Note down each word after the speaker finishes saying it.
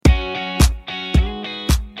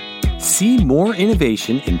See more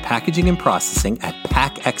innovation in packaging and processing at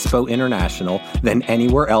Pack Expo International than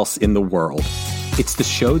anywhere else in the world. It's the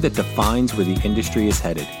show that defines where the industry is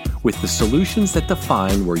headed, with the solutions that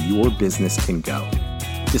define where your business can go.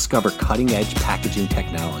 Discover cutting-edge packaging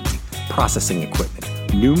technology, processing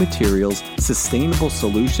equipment, new materials, sustainable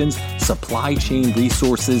solutions, supply chain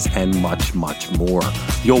resources, and much, much more.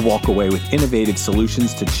 You'll walk away with innovative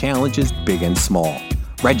solutions to challenges big and small.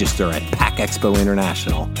 Register at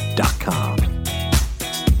packexpointernational.com.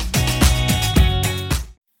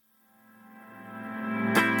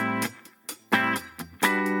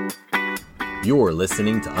 You're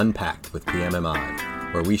listening to Unpacked with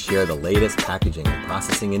PMMI, where we share the latest packaging and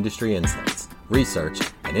processing industry insights, research,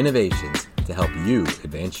 and innovations to help you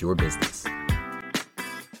advance your business.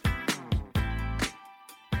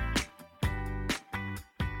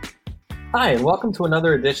 Hi, and welcome to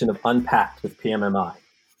another edition of Unpacked with PMMI.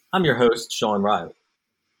 I'm your host, Sean Riley.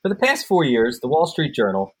 For the past 4 years, the Wall Street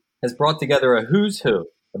Journal has brought together a who's who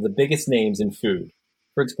of the biggest names in food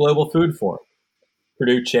for its Global Food Forum.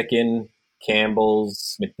 Purdue Chicken,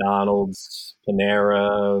 Campbell's, McDonald's,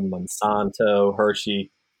 Panera, Monsanto,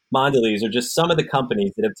 Hershey, Mondelez are just some of the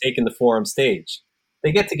companies that have taken the forum stage.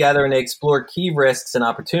 They get together and they explore key risks and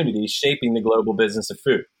opportunities shaping the global business of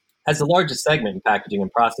food. As the largest segment in packaging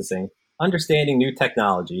and processing, understanding new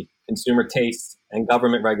technology, consumer tastes, and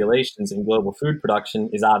government regulations in global food production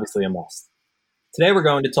is obviously a must. Today we're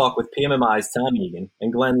going to talk with PMMI's Tom Egan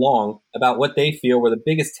and Glenn Long about what they feel were the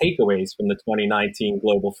biggest takeaways from the 2019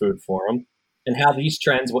 Global Food Forum and how these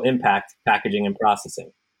trends will impact packaging and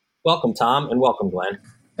processing. Welcome, Tom, and welcome, Glenn.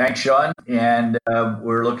 Thanks, Sean. And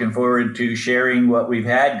we're looking forward to sharing what we've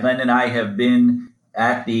had. Glenn and I have been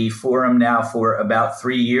at the forum now for about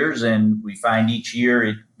 3 years, and we find each year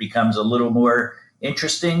it becomes a little more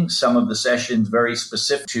interesting. Some of the sessions very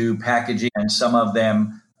specific to packaging and some of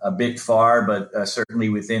them a bit far, but certainly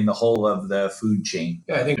within the whole of the food chain.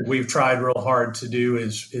 Yeah, I think what we've tried real hard to do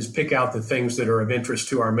is pick out the things that are of interest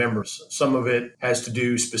to our members. Some of it has to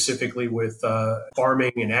do specifically with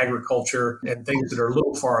farming and agriculture and things that are a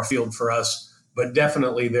little far afield for us, but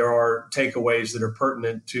definitely there are takeaways that are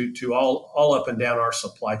pertinent to all up and down our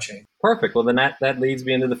supply chain. Perfect. Well, then that leads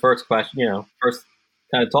me into the first question, first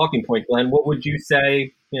kind of talking point, Glenn. What would you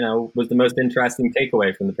say, was the most interesting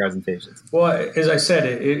takeaway from the presentations? Well, as I said,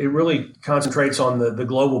 it really concentrates on the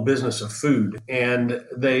global business of food, and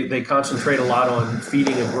they concentrate a lot on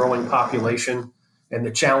feeding a growing population and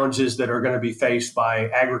the challenges that are going to be faced by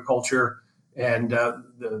agriculture and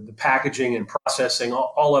the packaging and processing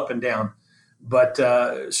all up and down. But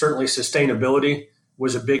certainly sustainability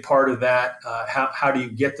was a big part of that. How do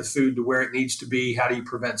you get the food to where it needs to be? How do you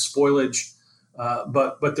prevent spoilage?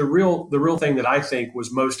 But the real thing that I think was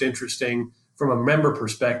most interesting from a member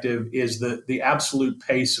perspective is the absolute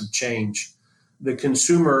pace of change. The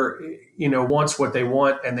consumer, wants what they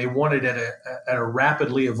want, and they want it at a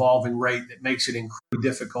rapidly evolving rate that makes it incredibly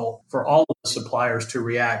difficult for all of the suppliers to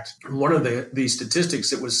react. One of the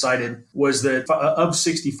statistics that was cited was that of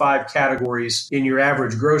 65 categories in your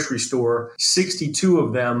average grocery store, 62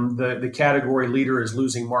 of them, the category leader is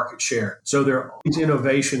losing market share. So there are all these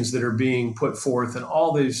innovations that are being put forth and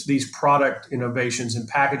all these product innovations and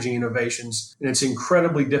packaging innovations. And it's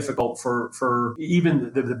incredibly difficult for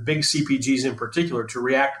even the big CPGs in particular to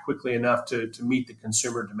react quickly enough to meet the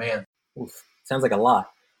consumer demand. Oof, sounds like a lot.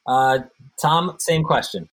 Tom, same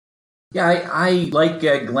question. Yeah, I like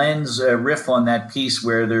Glenn's riff on that piece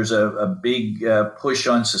where there's a big push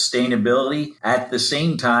on sustainability. At the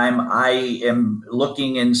same time, I am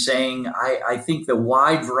looking and saying I think the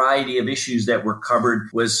wide variety of issues that were covered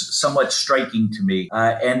was somewhat striking to me,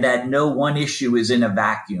 and that no one issue is in a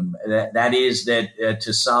vacuum. That is that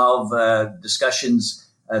to solve discussions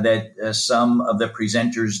that some of the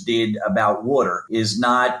presenters did about water is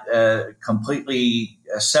not completely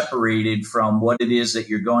separated from what it is that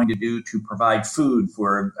you're going to do to provide food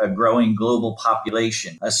for a growing global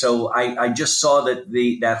population. So I just saw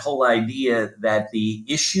that whole idea that the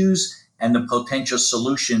issues and the potential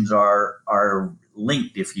solutions are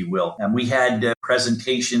linked, if you will. And we had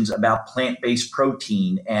presentations about plant-based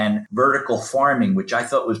protein and vertical farming, which I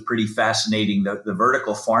thought was pretty fascinating. The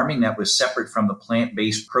vertical farming that was separate from the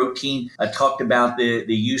plant-based protein talked about the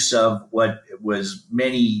use of what was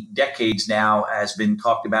many decades now has been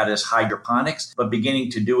talked about as hydroponics, but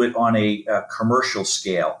beginning to do it on a commercial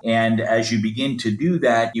scale. And as you begin to do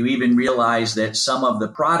that, you even realize that some of the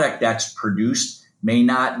product that's produced may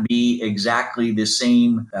not be exactly the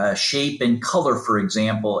same shape and color, for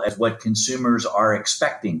example, as what consumers are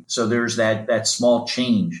expecting. So there's that small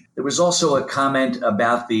change. There was also a comment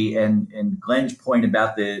about and Glenn's point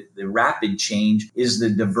about the rapid change is the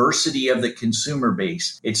diversity of the consumer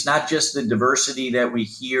base. It's not just the diversity that we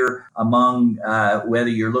hear among whether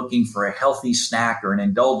you're looking for a healthy snack or an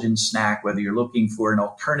indulgent snack, whether you're looking for an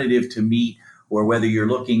alternative to meat, or whether you're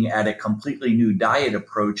looking at a completely new diet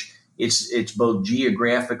approach. It's both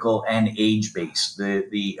geographical and age-based.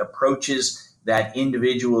 The approaches that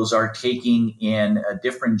individuals are taking in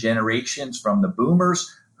different generations, from the boomers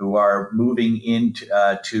who are moving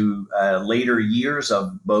into later years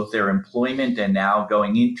of both their employment and now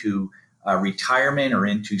going into retirement or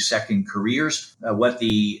into second careers. What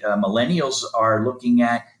the millennials are looking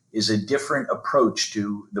at is a different approach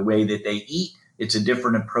to the way that they eat. It's a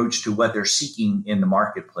different approach to what they're seeking in the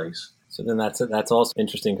marketplace. So then that's also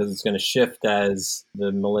interesting because it's going to shift as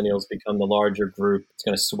the millennials become the larger group. It's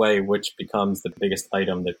going to sway which becomes the biggest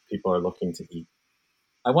item that people are looking to eat.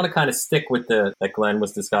 I want to kind of stick with that Glenn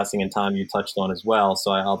was discussing and Tom, you touched on as well.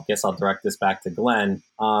 So I guess I'll direct this back to Glenn.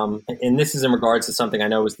 And this is in regards to something I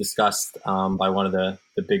know was discussed by one of the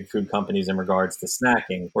big food companies in regards to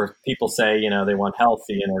snacking, where people say, they want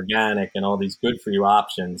healthy and organic and all these good for you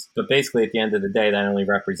options. But basically, at the end of the day, that only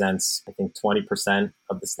represents, I think, 20%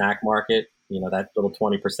 of the snack market. That little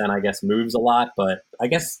 20%, I guess, moves a lot. But I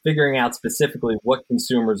guess figuring out specifically what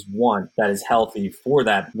consumers want that is healthy for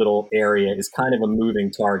that little area is kind of a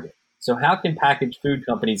moving target. So how can packaged food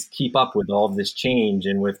companies keep up with all of this change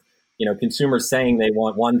and with, consumers saying they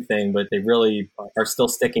want one thing, but they really are still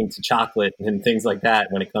sticking to chocolate and things like that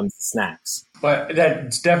when it comes to snacks? But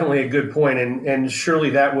that's definitely a good point. And surely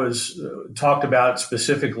that was talked about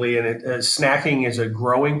specifically. And snacking is a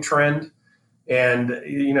growing trend. And,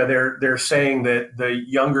 they're saying that the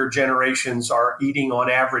younger generations are eating on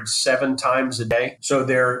average 7 times a day. So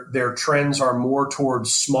their trends are more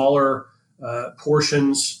towards smaller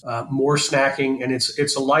portions, more snacking, and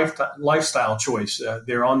it's a lifestyle choice.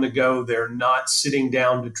 They're on the go. They're not sitting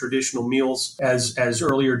down to traditional meals as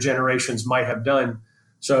earlier generations might have done.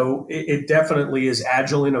 So it definitely is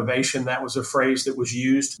agile innovation. That was a phrase that was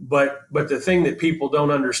used. But the thing that people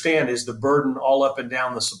don't understand is the burden all up and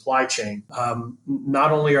down the supply chain.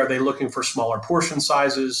 Not only are they looking for smaller portion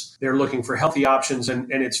sizes, they're looking for healthy options.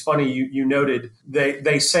 And it's funny, you noted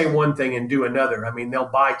they say one thing and do another. I mean, they'll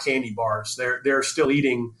buy candy bars. They're still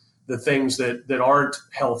eating the things that aren't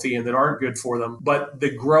healthy and that aren't good for them. But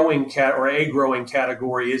the growing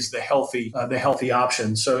category is the healthy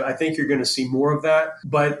option. So I think you're going to see more of that.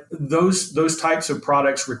 But those types of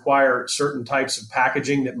products require certain types of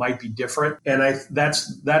packaging that might be different. And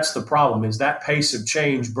that's the problem, is that pace of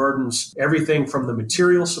change burdens everything from the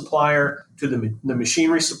material supplier to the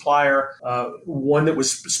machinery supplier. One that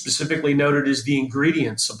was specifically noted is the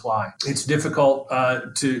ingredient supply. It's difficult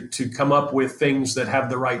to come up with things that have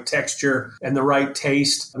the right texture and the right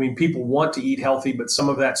taste. I mean, people want to eat healthy, but some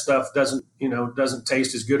of that stuff doesn't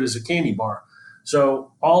taste as good as a candy bar.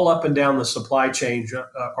 So all up and down the supply chain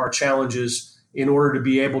are challenges in order to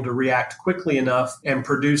be able to react quickly enough and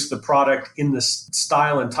produce the product in the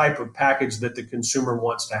style and type of package that the consumer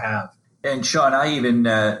wants to have. And Sean, I even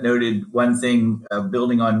noted one thing,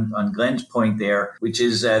 building on Glenn's point there, which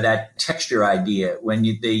is that texture idea. When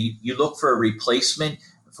you look for a replacement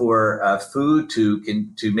for food to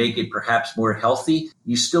make it perhaps more healthy,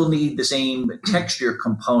 you still need the same texture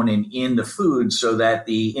component in the food so that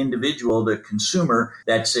the individual, the consumer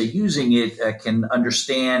that's using it can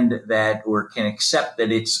understand that or can accept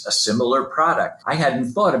that it's a similar product. I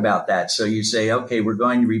hadn't thought about that. So you say, okay, we're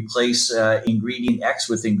going to replace ingredient X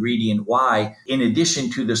with ingredient Y. In addition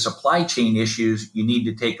to the supply chain issues, you need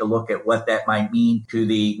to take a look at what that might mean to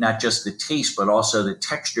not just the taste, but also the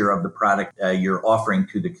texture of the product you're offering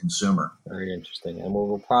to the consumer. Very interesting. And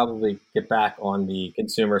we'll probably get back on the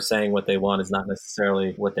consumer saying what they want is not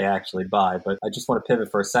necessarily what they actually buy. But I just want to pivot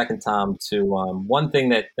for a second, Tom, to one thing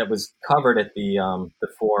that was covered at the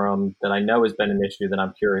forum that I know has been an issue that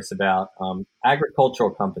I'm curious about.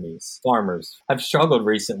 Agricultural companies, farmers, have struggled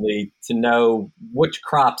recently to know which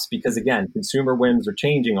crops, because again, consumer whims are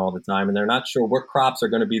changing all the time, and they're not sure what crops are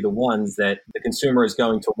going to be the ones that the consumer is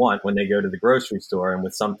going to want when they go to the grocery store. And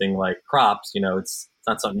with something like crops, it's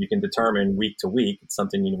not something you can determine week to week. It's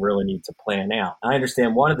something you really need to plan out. I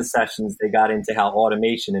understand one of the sessions they got into how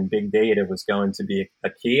automation and big data was going to be a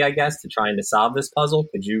key, I guess, to trying to solve this puzzle.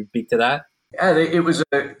 Could you speak to that? It was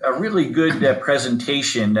a really good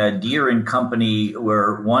presentation. Deere and Company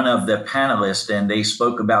were one of the panelists, and they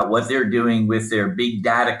spoke about what they're doing with their big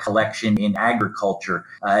data collection in agriculture.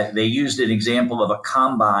 They used an example of a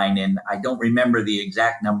combine, and I don't remember the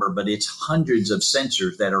exact number, but it's hundreds of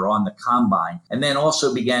sensors that are on the combine. And then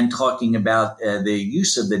also began talking about the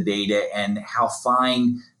use of the data and how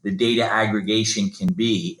fine the data aggregation can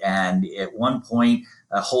be. And at one point,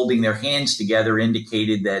 holding their hands together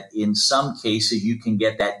indicated that in some cases you can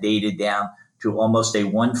get that data down to almost a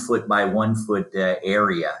 1 foot by 1 foot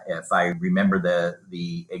area, if I remember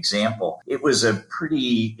the example. It was a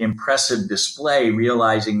pretty impressive display,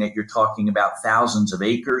 realizing that you're talking about thousands of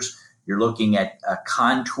acres. You're looking at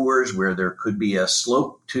contours where there could be a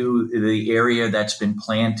slope to the area that's been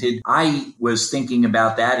planted. I was thinking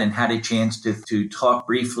about that and had a chance to talk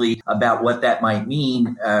briefly about what that might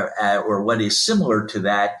mean or what is similar to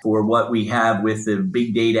that for what we have with the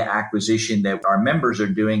big data acquisition that our members are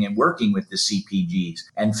doing and working with the CPGs,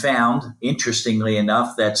 and found, interestingly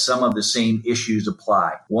enough, that some of the same issues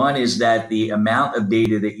apply. One is that the amount of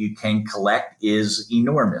data that you can collect is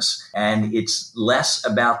enormous, and it's less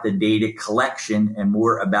about the data collection and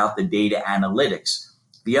more about the data analytics.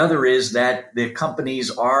 The other is that the companies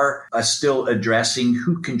are still addressing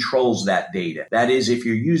who controls that data. That is, if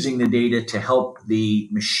you're using the data to help the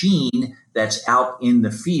machine that's out in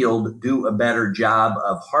the field do a better job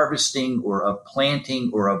of harvesting or of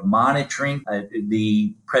planting or of monitoring.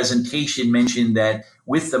 The presentation mentioned that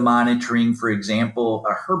with the monitoring, for example,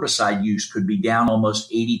 a herbicide use could be down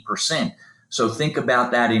almost 80%. So think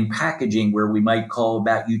about that in packaging, where we might call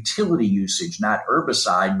about utility usage, not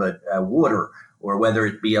herbicide, but water, or whether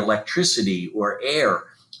it be electricity or air.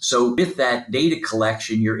 So with that data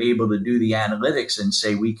collection, you're able to do the analytics and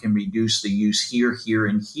say we can reduce the use here, here,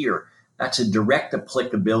 and here. That's a direct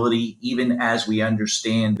applicability, even as we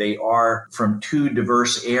understand they are from two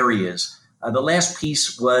diverse areas. The last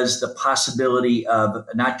piece was the possibility of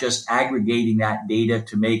not just aggregating that data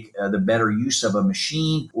to make the better use of a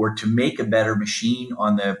machine or to make a better machine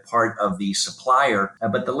on the part of the supplier,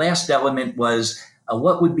 but the last element was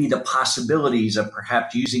what would be the possibilities of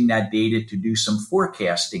perhaps using that data to do some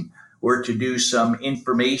forecasting or to do some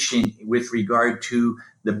information with regard to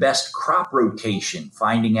the best crop rotation,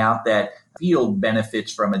 finding out that field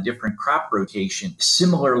benefits from a different crop rotation.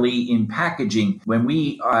 Similarly, in packaging, when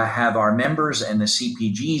we have our members and the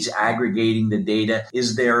CPGs aggregating the data,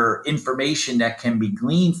 is there information that can be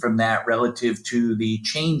gleaned from that relative to the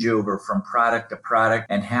changeover from product to product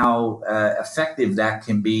and how effective that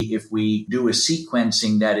can be if we do a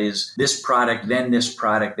sequencing that is this product, then this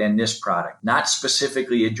product, then this product? Not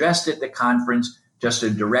specifically addressed at the conference, just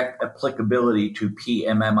a direct applicability to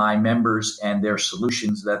PMMI members and their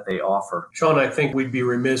solutions that they offer. Sean, I think we'd be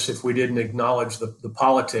remiss if we didn't acknowledge the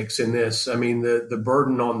politics in this. I mean, the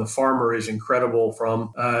burden on the farmer is incredible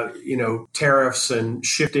from, tariffs and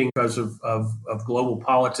shifting because of global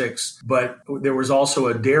politics. But there was also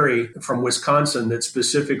a dairy from Wisconsin that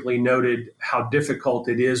specifically noted how difficult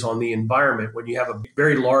it is on the environment when you have a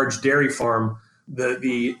very large dairy farm.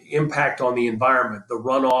 The impact on the environment, the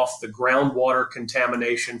runoff, the groundwater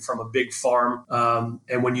contamination from a big farm.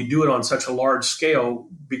 And when you do it on such a large scale,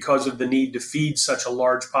 because of the need to feed such a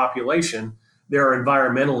large population, there are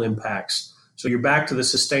environmental impacts. So you're back to the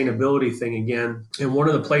sustainability thing again. And one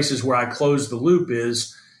of the places where I close the loop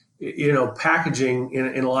is, packaging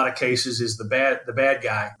in a lot of cases is the bad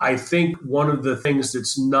guy. I think one of the things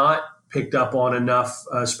that's not picked up on enough,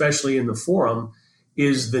 especially in the forum,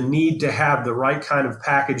 is the need to have the right kind of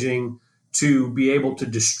packaging to be able to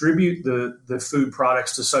distribute the food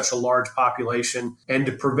products to such a large population and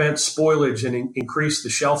to prevent spoilage and increase the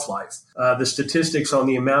shelf life. The statistics on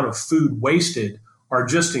the amount of food wasted are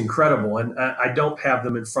just incredible. And I don't have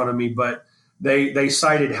them in front of me, but they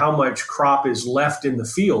cited how much crop is left in the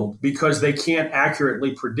field because they can't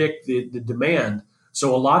accurately predict the demand.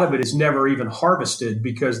 So a lot of it is never even harvested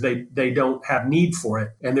because they don't have need for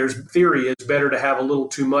it. And there's theory it's better to have a little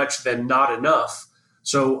too much than not enough.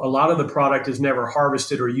 So a lot of the product is never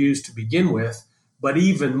harvested or used to begin with. But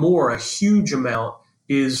even more, a huge amount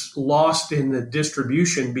is lost in the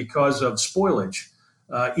distribution because of spoilage,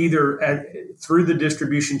 either through the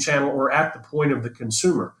distribution channel or at the point of the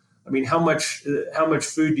consumer. I mean, how much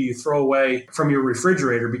food do you throw away from your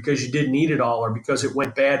refrigerator because you didn't eat it all or because it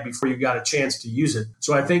went bad before you got a chance to use it?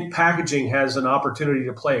 So I think packaging has an opportunity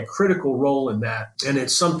to play a critical role in that. And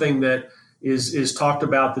it's something that is talked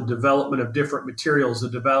about, the development of different materials, the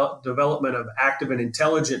development of active and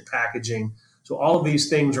intelligent packaging. So all of these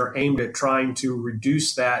things are aimed at trying to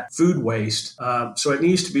reduce that food waste. So it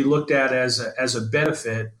needs to be looked at as a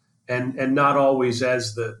benefit. and not always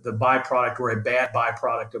as the byproduct or a bad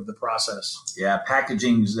byproduct of the process. Yeah,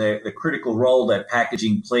 packaging's the critical role that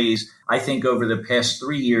packaging plays, I think over the past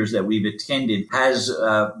 3 years that we've attended has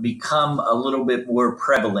become a little bit more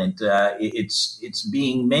prevalent. It's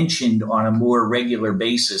being mentioned on a more regular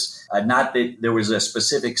basis. Not that there was a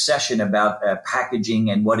specific session about packaging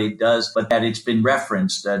and what it does, but that it's been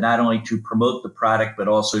referenced not only to promote the product, but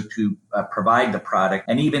also to provide the product.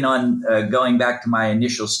 And even on going back to my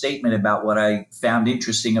initial statement about what I found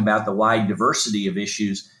interesting about the wide diversity of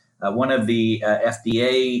issues, one of the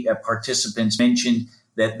FDA participants mentioned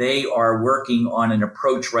that they are working on an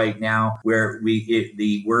approach right now where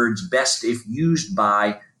the words best if used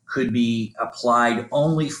by could be applied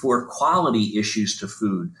only for quality issues to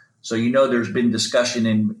food. So, there's been discussion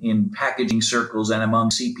in packaging circles and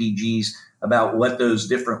among CPGs about what those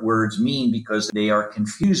different words mean because they are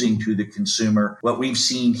confusing to the consumer. What we've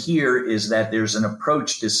seen here is that there's an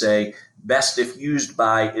approach to say best if used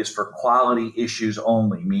by is for quality issues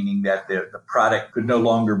only, meaning that the product could no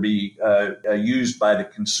longer be used by the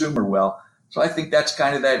consumer well. So I think that's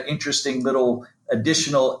kind of that interesting little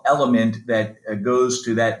additional element that goes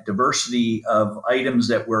to that diversity of items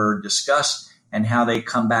that were discussed and how they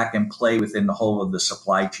come back and play within the whole of the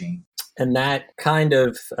supply chain. And that kind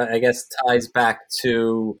of, I guess, ties back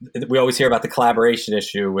to, we always hear about the collaboration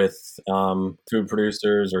issue with food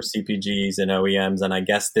producers or CPGs and OEMs. And I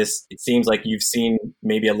guess it seems like you've seen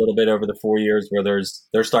maybe a little bit over the 4 years where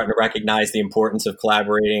they're starting to recognize the importance of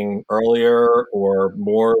collaborating earlier or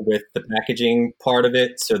more with the packaging part of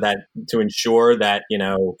it so that to ensure that,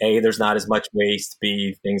 A, there's not as much waste,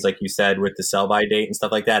 B, things like you said with the sell-by date and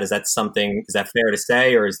stuff like that. Is that fair to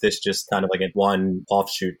say, or is this just kind of like a one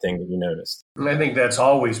offshoot thing that you noticed? And I think that's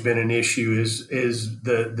always been an issue is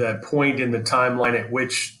the point in the timeline at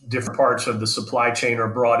which different parts of the supply chain are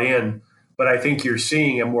brought in. But I think you're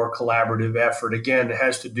seeing a more collaborative effort. Again, it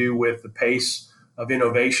has to do with the pace of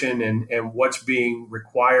innovation and what's being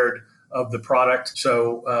required of the product.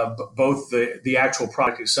 So both the actual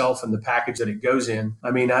product itself and the package that it goes in.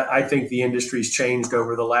 I mean, I think the industry's changed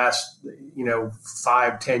over the last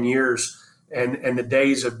 5-10 years. And the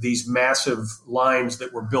days of these massive lines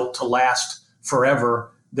that were built to last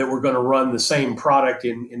forever, that were going to run the same product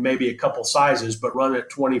in maybe a couple sizes, but run it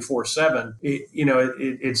 24/7.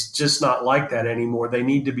 It's just not like that anymore. They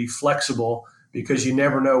need to be flexible because you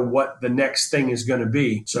never know what the next thing is going to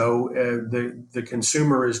be. So the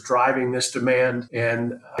consumer is driving this demand,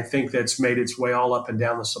 and I think that's made its way all up and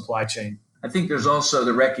down the supply chain. I think there's also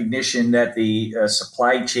the recognition that the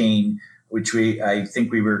supply chain, which I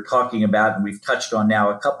think we were talking about and we've touched on now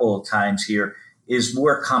a couple of times here, is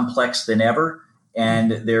more complex than ever.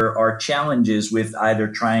 And there are challenges with either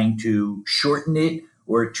trying to shorten it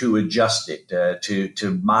or to adjust it,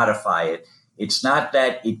 to modify it. It's not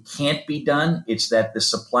that it can't be done. It's that the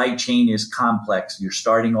supply chain is complex. You're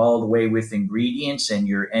starting all the way with ingredients and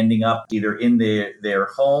you're ending up either in their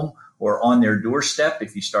home or on their doorstep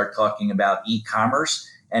if you start talking about e-commerce.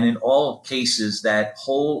 And in all cases, that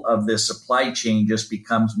whole of the supply chain just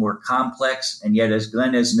becomes more complex. And yet, as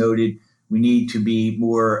Glenn has noted, we need to be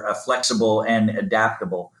more flexible and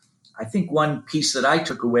adaptable. I think one piece that I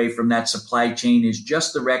took away from that supply chain is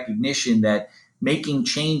just the recognition that making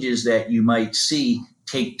changes that you might see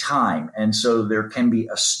take time. And so there can be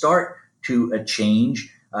a start to a change,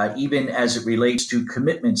 even as it relates to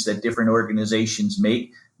commitments that different organizations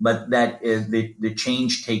make, but that the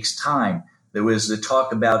change takes time. There was the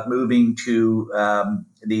talk about moving to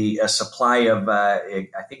the supply of,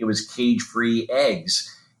 I think it was cage-free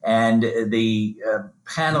eggs. And the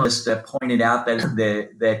panelist pointed out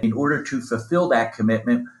that in order to fulfill that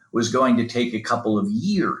commitment was going to take a couple of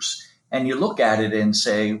years. And you look at it and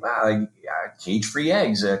say, wow, cage-free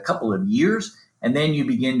eggs, a couple of years. And then you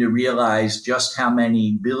begin to realize just how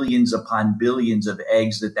many billions upon billions of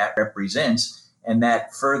eggs that represents. And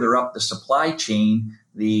that further up the supply chain,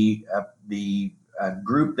 the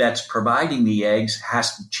group that's providing the eggs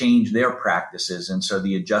has to change their practices. And so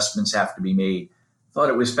the adjustments have to be made. Thought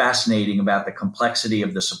it was fascinating about the complexity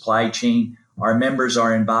of the supply chain. Our members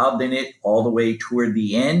are involved in it all the way toward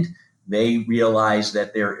the end. They realize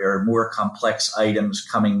that there are more complex items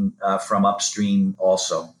coming from upstream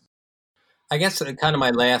also. I guess kind of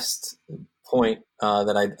my last point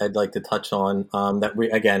that I'd like to touch on that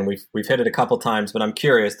we've hit it a couple times, but I'm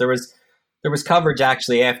curious. There was coverage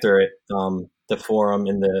actually after it, the forum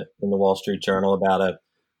in the Wall Street Journal about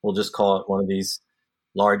we'll just call it one of these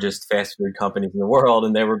largest fast food companies in the world.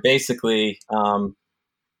 And they were basically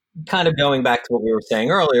kind of going back to what we were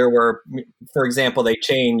saying earlier, where, for example, they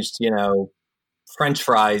changed, French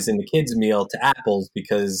fries in the kids' meal to apples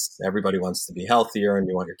because everybody wants to be healthier and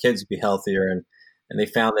you want your kids to be healthier. And they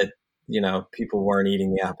found that, people weren't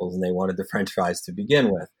eating the apples and they wanted the French fries to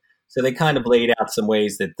begin with. So they kind of laid out some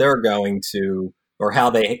ways that they're going to, or how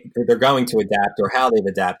they're going to adapt, or how they've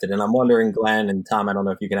adapted. And I'm wondering, Glenn and Tom, I don't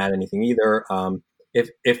know if you can add anything either.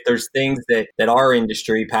 If there's things that our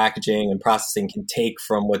industry, packaging and processing, can take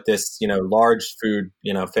from what this, large food,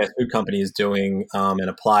 fast food company is doing, and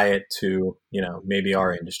apply it to, maybe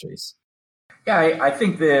our industries. Yeah, I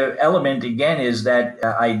think the element, again, is that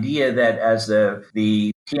idea that as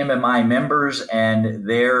the PMMI members and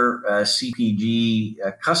their CPG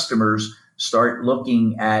customers start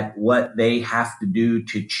looking at what they have to do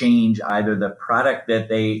to change either the product that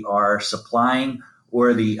they are supplying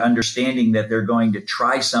or the understanding that they're going to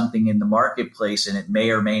try something in the marketplace and it may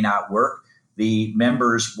or may not work, the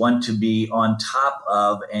members want to be on top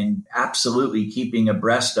of and absolutely keeping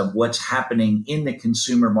abreast of what's happening in the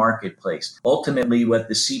consumer marketplace. Ultimately, what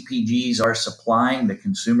the CPGs are supplying, the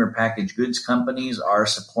consumer packaged goods companies are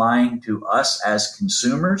supplying to us as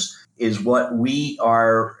consumers, is what we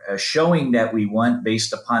are showing that we want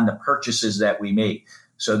based upon the purchases that we make.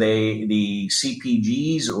 So the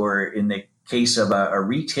CPGs, or in the case of a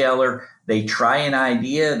retailer, they try an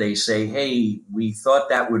idea, they say, hey, we thought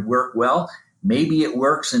that would work well. Maybe it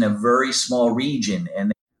works in a very small region, and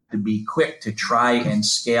they have to be quick to try and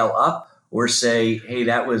scale up, or say, hey,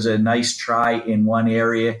 that was a nice try in one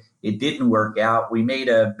area. It didn't work out. We made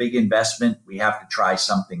a big investment. We have to try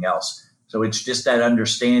something else. So it's just that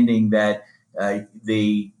understanding that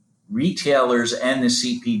the retailers and the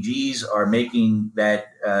CPGs are making that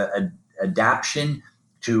adaptation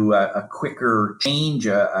to a quicker change,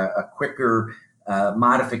 a quicker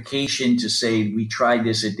modification to say, we tried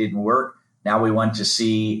this, it didn't work. Now we want to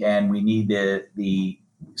see, and we need the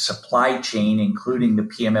supply chain, including the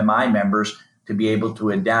PMMI members, to be able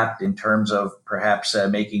to adapt in terms of perhaps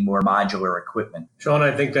making more modular equipment. Sean,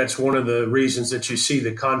 I think that's one of the reasons that you see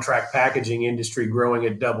the contract packaging industry growing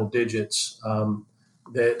at double digits.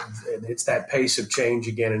 That it's that pace of change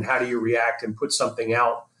again, and how do you react and put something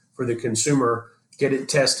out for the consumer, get it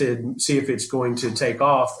tested, see if it's going to take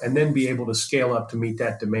off, and then be able to scale up to meet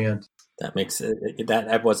that demand. That makes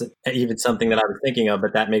that wasn't even something that I was thinking of,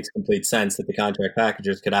 but that makes complete sense that the contract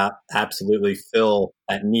packagers could absolutely fill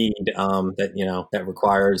that need that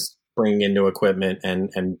requires bringing in new equipment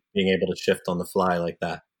and being able to shift on the fly like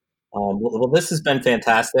that. Well, this has been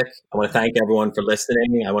fantastic. I want to thank everyone for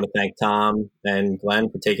listening. I want to thank Tom and Glenn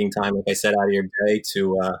for taking time, like I said, out of your day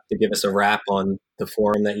to give us a wrap on the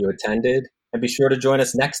forum that you attended. And be sure to join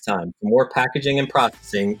us next time for more packaging and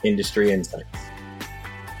processing industry insights.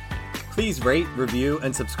 Please rate, review,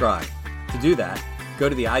 and subscribe. To do that, go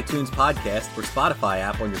to the iTunes podcast or Spotify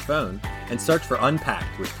app on your phone and search for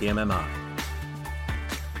Unpacked with PMMI.